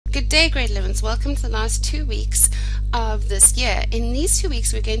Good day, grade 11s. Welcome to the last 2 weeks of this year. In these 2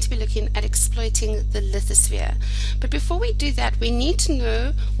 weeks, we're going to be looking at exploiting the lithosphere. But before we do that, we need to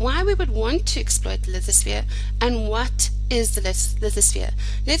know why we would want to exploit the lithosphere and what is the lithosphere.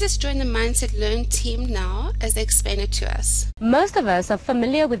 Let us join the Mindset Learn team now as they explain it to us. Most of us are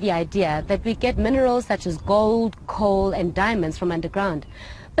familiar with the idea that we get minerals such as gold, coal, and diamonds from underground.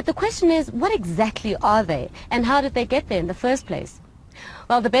 But the question is, what exactly are they, and how did they get there in the first place?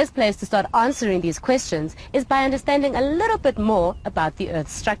 Well, the best place to start answering these questions is by understanding a little bit more about the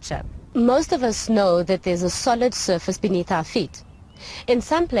Earth's structure. Most of us know that there's a solid surface beneath our feet. In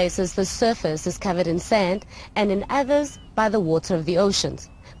some places, the surface is covered in sand, and in others, by the water of the oceans.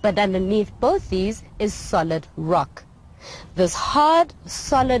 But underneath both these is solid rock. This hard,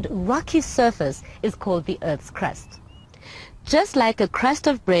 solid, rocky surface is called the Earth's crust. Just like a crust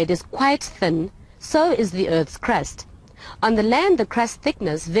of bread is quite thin, so is the Earth's crust. On the land, the crust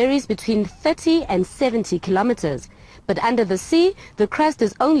thickness varies between 30 and 70 kilometers, but under the sea, the crust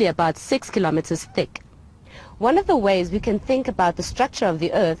is only about 6 kilometers thick. One of the ways we can think about the structure of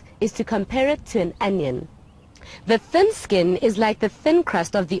the Earth is to compare it to an onion. The thin skin is like the thin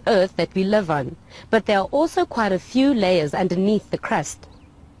crust of the Earth that we live on, but there are also quite a few layers underneath the crust.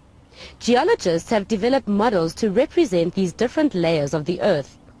 Geologists have developed models to represent these different layers of the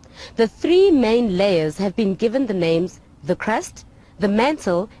Earth. The three main layers have been given the names the crust, the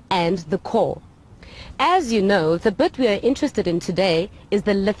mantle, and the core. As you know, the bit we are interested in today is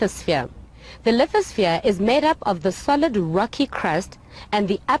the lithosphere. The lithosphere is made up of the solid rocky crust and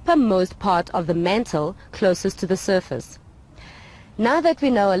the uppermost part of the mantle closest to the surface. Now that we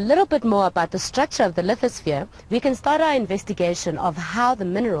know a little bit more about the structure of the lithosphere, we can start our investigation of how the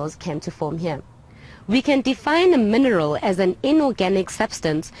minerals came to form here. We can define a mineral as an inorganic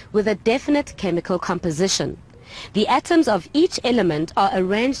substance with a definite chemical composition. The atoms of each element are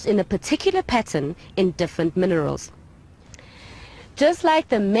arranged in a particular pattern in different minerals. Just like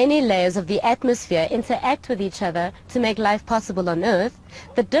the many layers of the atmosphere interact with each other to make life possible on Earth,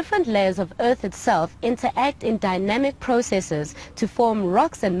 the different layers of Earth itself interact in dynamic processes to form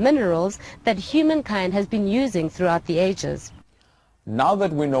rocks and minerals that humankind has been using throughout the ages. Now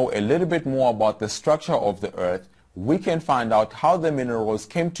that we know a little bit more about the structure of the Earth, we can find out how the minerals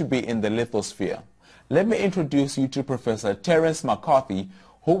came to be in the lithosphere. Let me introduce you to Professor Terence McCarthy,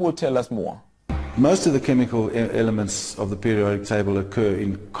 who will tell us more. Most of the chemical elements of the periodic table occur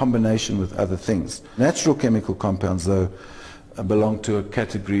in combination with other things. Natural chemical compounds, though, belong to a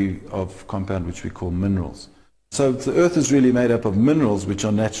category of compound which we call minerals. So the Earth is really made up of minerals which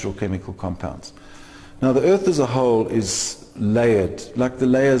are natural chemical compounds. Now the Earth as a whole is layered, like the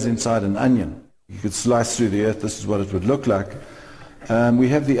layers inside an onion. You could slice through the Earth, this is what it would look like. We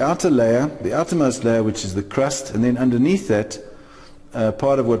have the outer layer, the outermost layer, which is the crust, and then underneath that,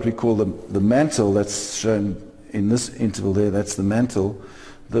 part of what we call the mantle, that's shown in this interval there, that's the mantle.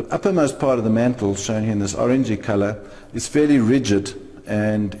 The uppermost part of the mantle, shown here in this orangey color, is fairly rigid,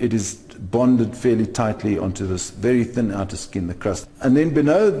 and it is bonded fairly tightly onto this very thin outer skin, the crust. And then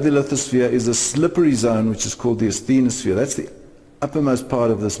below the lithosphere is a slippery zone, which is called the asthenosphere. That's the uppermost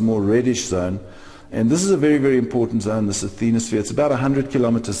part of this more reddish zone. And this is a very, very important zone, this asthenosphere. It's about 100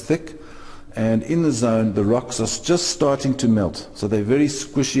 kilometers thick. And in the zone, the rocks are just starting to melt. So they're very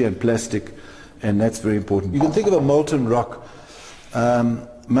squishy and plastic, and that's very important. You can think of a molten rock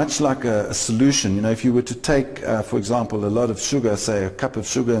much like a solution. You know, if you were to take, for example, a lot of sugar, say a cup of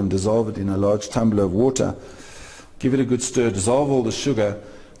sugar, and dissolve it in a large tumbler of water, give it a good stir, dissolve all the sugar,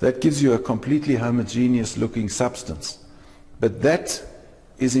 that gives you a completely homogeneous looking substance. But that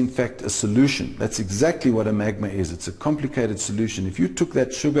is in fact a solution. That's exactly what a magma is. It's a complicated solution. If you took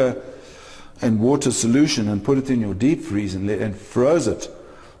that sugar and water solution and put it in your deep freeze and froze it,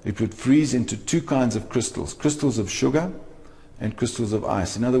 it would freeze into two kinds of crystals, crystals of sugar and crystals of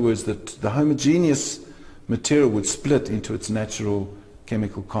ice. In other words, that the homogeneous material would split into its natural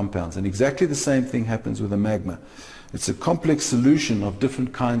chemical compounds. And exactly the same thing happens with a magma. It's a complex solution of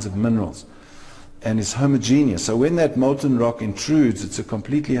different kinds of minerals and is homogeneous. So when that molten rock intrudes, it's a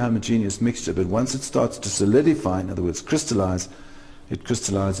completely homogeneous mixture. But once it starts to solidify, in other words crystallize, it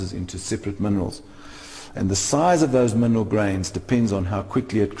crystallizes into separate minerals. And the size of those mineral grains depends on how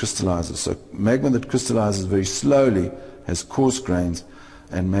quickly it crystallizes. So magma that crystallizes very slowly has coarse grains,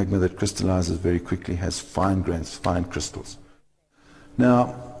 and magma that crystallizes very quickly has fine grains, fine crystals.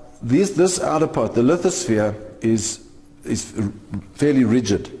 Now, this outer part, the lithosphere, is fairly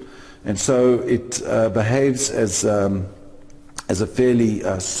rigid. And so it behaves as a fairly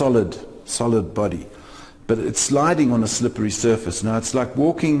solid body. But it's sliding on a slippery surface. Now it's like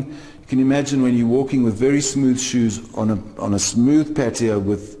walking, you can imagine when you're walking with very smooth shoes on a smooth patio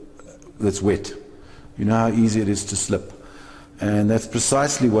with that's wet. You know how easy it is to slip. And that's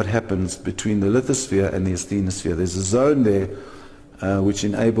precisely what happens between the lithosphere and the asthenosphere. There's a zone there which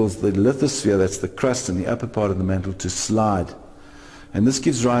enables the lithosphere, that's the crust in the upper part of the mantle, to slide. And this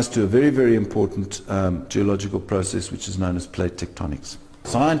gives rise to a very, very important geological process which is known as plate tectonics.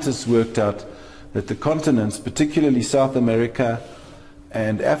 Scientists worked out that the continents, particularly South America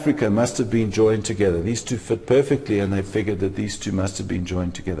and Africa, must have been joined together. These two fit perfectly, and they figured that these two must have been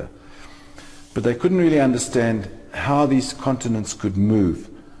joined together. But they couldn't really understand how these continents could move.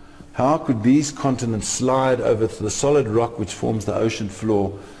 How could these continents slide over the solid rock which forms the ocean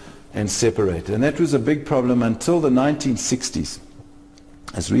floor and separate? And that was a big problem until the 1960s.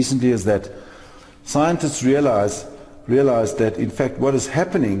 As recently as that, scientists realized that in fact what is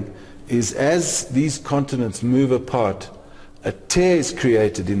happening is as these continents move apart, a tear is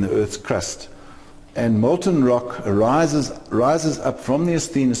created in the Earth's crust, and molten rock rises up from the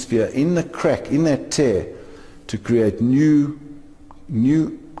asthenosphere in the crack, in that tear, to create new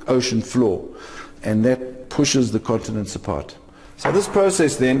ocean floor, and that pushes the continents apart. So this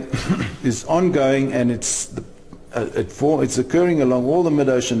process then is ongoing, and it's occurring along all the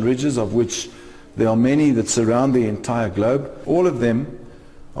mid-ocean ridges, of which there are many that surround the entire globe. All of them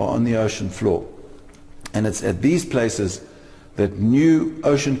are on the ocean floor, and it's at these places that new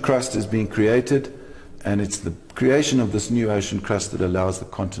ocean crust is being created, and it's the creation of this new ocean crust that allows the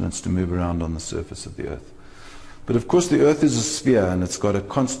continents to move around on the surface of the Earth. But of course the Earth is a sphere, and it's got a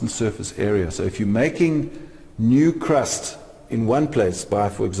constant surface area. So if you're making new crust in one place by,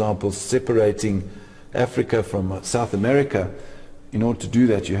 for example, separating Africa from South America, in order to do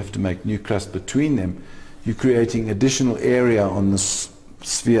that you have to make new crust between them. You're creating additional area on this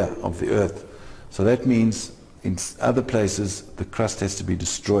sphere of the Earth. So that means in other places the crust has to be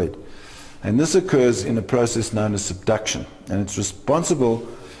destroyed. And this occurs in a process known as subduction. And it's responsible,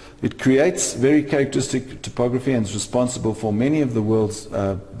 it creates very characteristic topography, and is responsible for many of the world's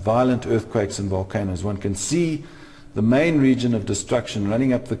violent earthquakes and volcanoes. One can see the main region of destruction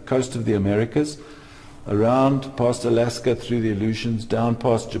running up the coast of the Americas, around past Alaska through the Aleutians, down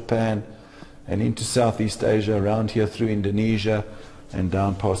past Japan, and into Southeast Asia, around here through Indonesia, and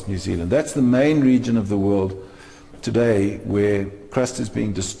down past New Zealand. That's the main region of the world today where crust is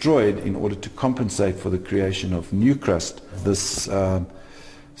being destroyed in order to compensate for the creation of new crust. This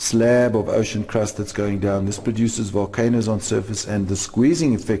slab of ocean crust that's going down, this produces volcanoes on surface, and the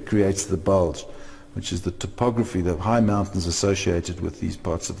squeezing effect creates the bulge, which is the topography, the high mountains associated with these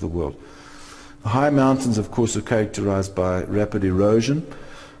parts of the world. The high mountains, of course, are characterized by rapid erosion.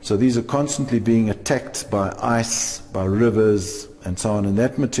 So these are constantly being attacked by ice, by rivers, and so on. And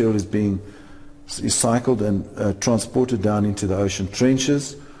that material is cycled and transported down into the ocean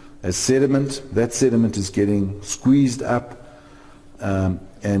trenches as sediment. That sediment is getting squeezed up,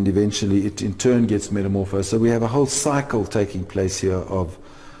 and eventually it in turn gets metamorphosed. So we have a whole cycle taking place here of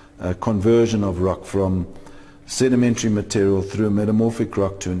conversion of rock from sedimentary material through a metamorphic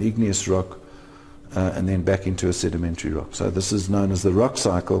rock to an igneous rock, and then back into a sedimentary rock. So this is known as the rock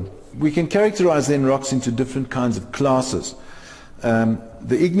cycle. We can characterize then rocks into different kinds of classes.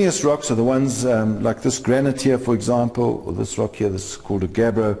 The igneous rocks are the ones like this granite here, for example, or this rock here, this is called a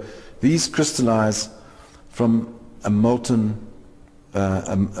gabbro. These crystallize from a molten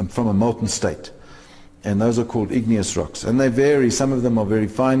state, and those are called igneous rocks. And they vary. Some of them are very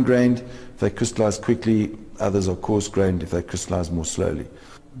fine-grained if they crystallize quickly. Others are coarse-grained if they crystallize more slowly.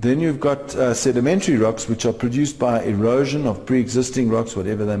 Then you've got sedimentary rocks, which are produced by erosion of pre-existing rocks,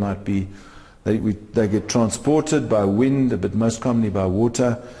 whatever they might be. They get transported by wind, but most commonly by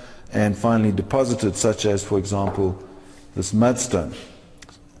water, and finally deposited, such as, for example, this mudstone.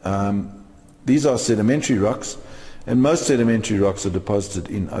 These are sedimentary rocks, and most sedimentary rocks are deposited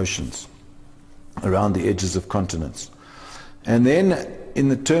in oceans around the edges of continents. And then, in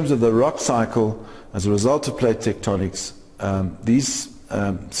the terms of the rock cycle, as a result of plate tectonics, these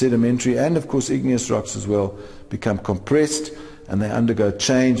sedimentary and of course igneous rocks as well become compressed, and they undergo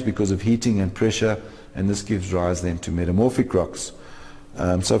change because of heating and pressure, and this gives rise then to metamorphic rocks.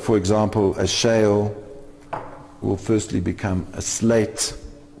 So for example, a shale will firstly become a slate,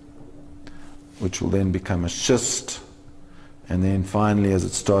 which will then become a schist, and then finally as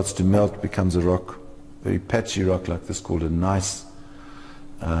it starts to melt becomes a rock, very patchy rock like this called a gneiss,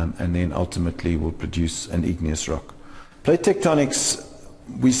 and then ultimately will produce an igneous rock. Plate tectonics,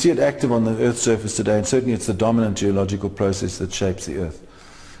 we see it active on the Earth's surface today, and certainly it's the dominant geological process that shapes the Earth.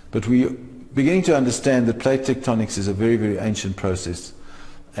 But we're beginning to understand that plate tectonics is a very, very ancient process,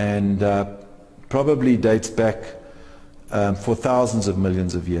 and probably dates back for thousands of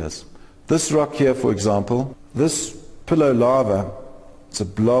millions of years. This rock here, for example, this pillow lava It's a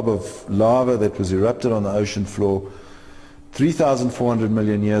blob of lava that was erupted on the ocean floor 3,400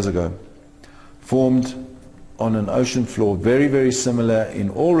 million years ago, formed on an ocean floor very, very similar in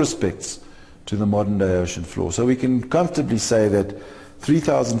all respects to the modern day ocean floor. So we can comfortably say that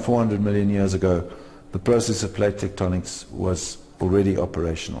 3,400 million years ago, the process of plate tectonics was already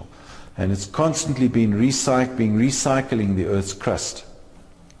operational. And it's constantly been recycling the Earth's crust.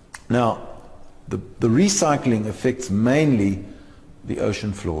 Now, the recycling affects mainly the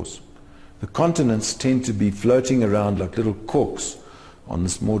ocean floors. The continents tend to be floating around like little corks on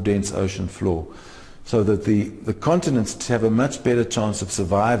this more dense ocean floor, so that the continents have a much better chance of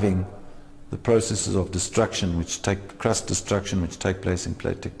surviving the processes of destruction, crust destruction, which take place in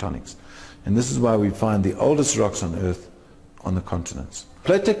plate tectonics. And this is why we find the oldest rocks on Earth on the continents.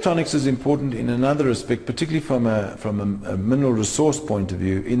 Plate tectonics is important in another respect, particularly from a mineral resource point of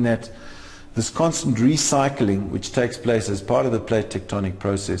view, in that this constant recycling which takes place as part of the plate tectonic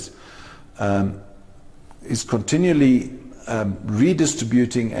process is continually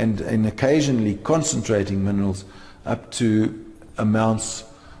redistributing and occasionally concentrating minerals up to amounts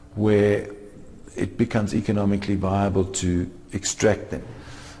where it becomes economically viable to extract them.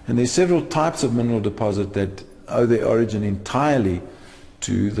 And there are several types of mineral deposit that owe their origin entirely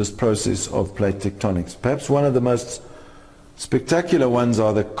to this process of plate tectonics. Perhaps one of the most spectacular ones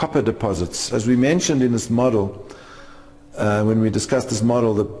are the copper deposits. As we mentioned in this model, when we discussed this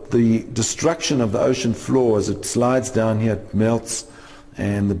model, the destruction of the ocean floor as it slides down here, it melts,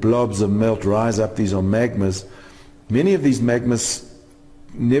 and the blobs of melt rise up. These are magmas. Many of these magmas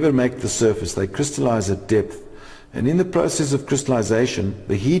never make the surface. They crystallize at depth. And in the process of crystallization,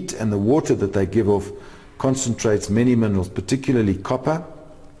 the heat and the water that they give off concentrates many minerals, particularly copper,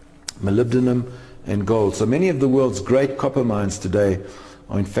 molybdenum, and gold. So many of the world's great copper mines today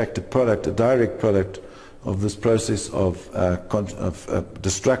are in fact a direct product of this process of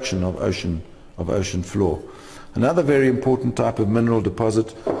destruction of ocean floor. Another very important type of mineral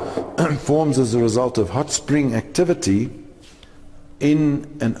deposit forms as a result of hot spring activity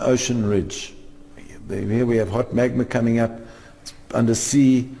in an ocean ridge. Here we have hot magma coming up under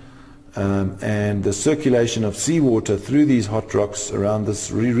sea, and the circulation of seawater through these hot rocks around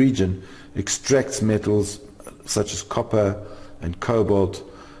this region extracts metals such as copper and cobalt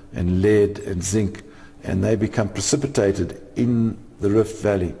and lead and zinc, and they become precipitated in the Rift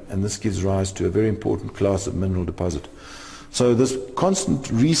Valley, and this gives rise to a very important class of mineral deposit. So this constant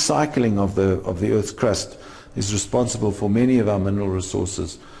recycling of the Earth's crust is responsible for many of our mineral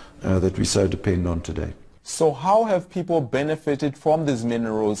resources that we so depend on today. So how have people benefited from these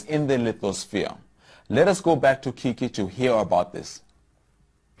minerals in the lithosphere? Let us go back to Kiki to hear about this.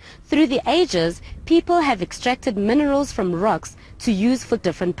 Through the ages, people have extracted minerals from rocks to use for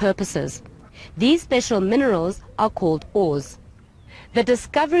different purposes. These special minerals are called ores. The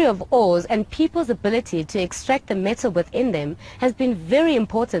discovery of ores and people's ability to extract the metal within them has been very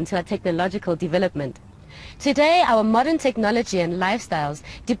important to our technological development. Today, our modern technology and lifestyles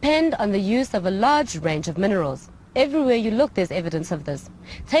depend on the use of a large range of minerals. Everywhere you look, there's evidence of this.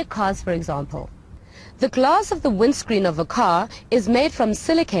 Take cars, for example. The glass of the windscreen of a car is made from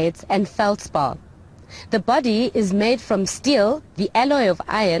silicates and feldspar. The body is made from steel, the alloy of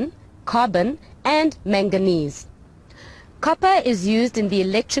iron, carbon, and manganese. Copper is used in the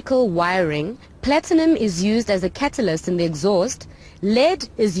electrical wiring, platinum is used as a catalyst in the exhaust, lead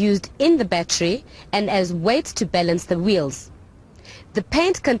is used in the battery and as weight to balance the wheels. The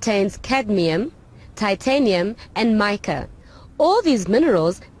paint contains cadmium, titanium, and mica. All these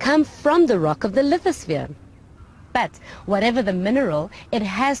minerals come from the rock of the lithosphere. But whatever the mineral, it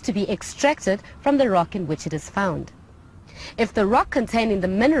has to be extracted from the rock in which it is found. If the rock containing the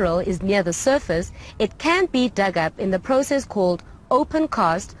mineral is near the surface, it can be dug up in the process called open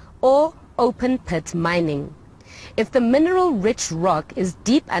cast or open pit mining. If the mineral-rich rock is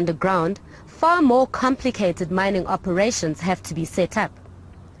deep underground, far more complicated mining operations have to be set up.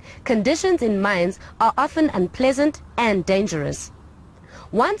 Conditions in mines are often unpleasant and dangerous.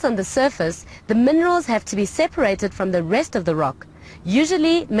 Once on the surface, the minerals have to be separated from the rest of the rock.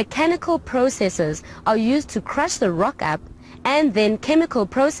 Usually, mechanical processes are used to crush the rock up, and then chemical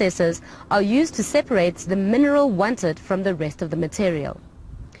processes are used to separate the mineral wanted from the rest of the material.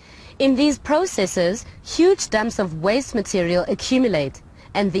 In these processes, huge dumps of waste material accumulate,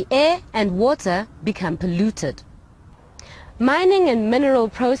 and the air and water become polluted. Mining and mineral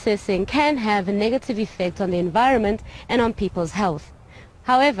processing can have a negative effect on the environment and on people's health.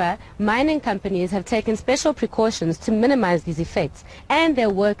 However, mining companies have taken special precautions to minimize these effects, and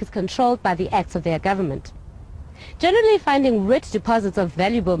their work is controlled by the acts of their government. Generally, finding rich deposits of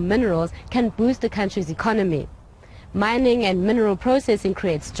valuable minerals can boost the country's economy. Mining and mineral processing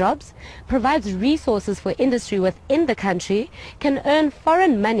creates jobs, provides resources for industry within the country, can earn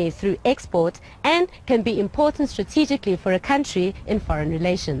foreign money through export, and can be important strategically for a country in foreign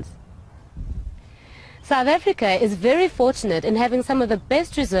relations. South Africa is very fortunate in having some of the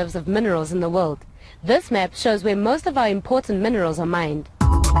best reserves of minerals in the world. This map shows where most of our important minerals are mined.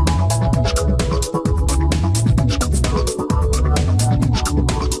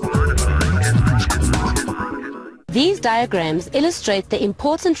 These diagrams illustrate the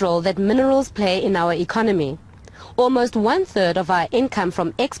important role that minerals play in our economy. Almost 1/3 of our income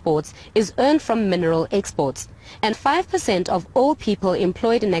from exports is earned from mineral exports, and 5% of all people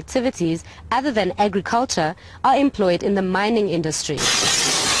employed in activities other than agriculture are employed in the mining industry.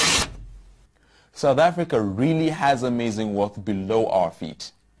 South Africa really has amazing wealth below our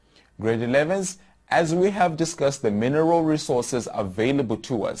feet. Grade 11s, as we have discussed the mineral resources available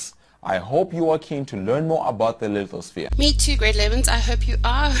to us, I hope you are keen to learn more about the lithosphere. Me too, grade 11s. I hope you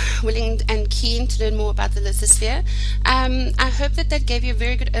are willing and keen to learn more about the lithosphere. I hope that gave you a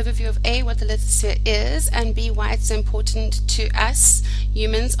very good overview of A, what the lithosphere is, and B, why it's so important to us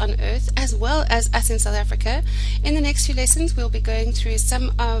humans on Earth, as well as us in South Africa. In the next few lessons, we'll be going through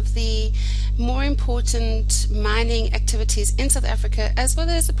some of the more important mining activities in South Africa, as well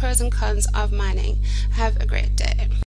as the pros and cons of mining. Have a great day.